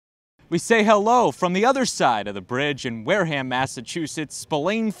We say hello from the other side of the bridge in Wareham, Massachusetts,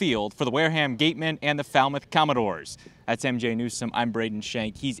 Spillane Field for the Wareham Gatemen and the Falmouth Commodores. That's MJ Newsome. I'm Braden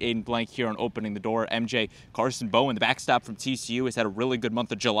Shank. He's Aiden Blank here on Opening the Door. MJ, Carson Bowen, the backstop from TCU, has had a really good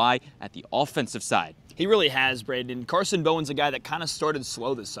month of July at the offensive side. He really has, Braden. Carson Bowen's a guy that kind of started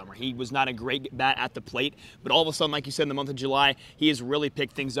slow this summer. He was not a great bat at the plate, but all of a sudden, like you said, in the month of July, he has really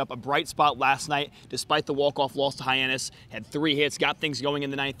picked things up. A bright spot last night, despite the walk-off loss to Hyannis. Had 3 hits, got things going in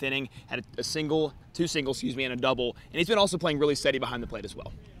the 9th inning, had a single, 2 singles, and a double. And he's been also playing really steady behind the plate as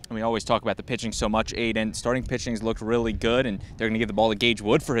well. And we always talk about the pitching so much, Aiden. Starting pitching's looked really good, and they're going to give the ball to Gage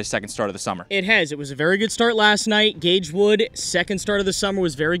Wood for his second start of the summer. It has. It was a very good start last night. Gage Wood, second start of the summer,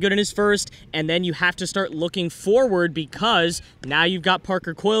 was very good in his first. And then you have to start looking forward because now you've got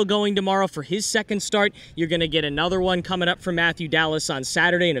Parker Coyle going tomorrow for his second start. You're going to get another one coming up from Matthew Dallas on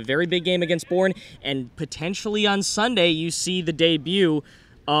Saturday in a very big game against Bourne. And potentially on Sunday, you see the debut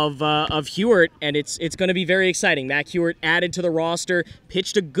of Hewitt, and it's going to be very exciting. Mac Hewitt added to the roster,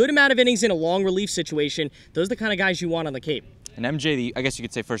 pitched a good amount of innings in a long relief situation. Those are the kind of guys you want on the Cape. And MJ, I guess you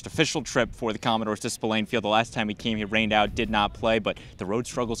could say first official trip for the Commodores to Spillane Field. The last time he came, he rained out, did not play, but the road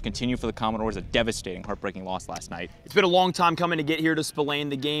struggles continue for the Commodores. A devastating, heartbreaking loss last night. It's been a long time coming to get here to Spillane.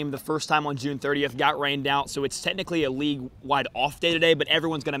 The game, the first time on June 30th, got rained out, so it's technically a league-wide off day today, but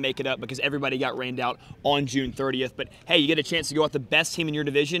everyone's going to make it up because everybody got rained out on June 30th. But hey, you get a chance to go out the best team in your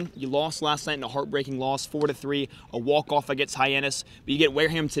division. You lost last night in a heartbreaking loss, 4-3, a walk-off against Hyannis, but you get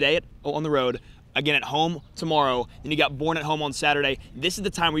Wareham today on the road. Again at home tomorrow, then you got Bourne at home on Saturday. This is the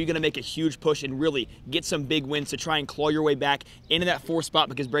time where you're going to make a huge push and really get some big wins to try and claw your way back into that 4th spot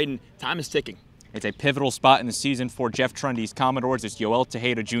because, Braden, time is ticking. It's a pivotal spot in the season for Jeff Trundy's Commodores. It's Yoel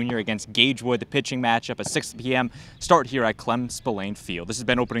Tejeda Jr. against Gage Wood, the pitching matchup, a 6 p.m. start here at Spillane Field. This has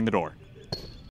been Opening the Door.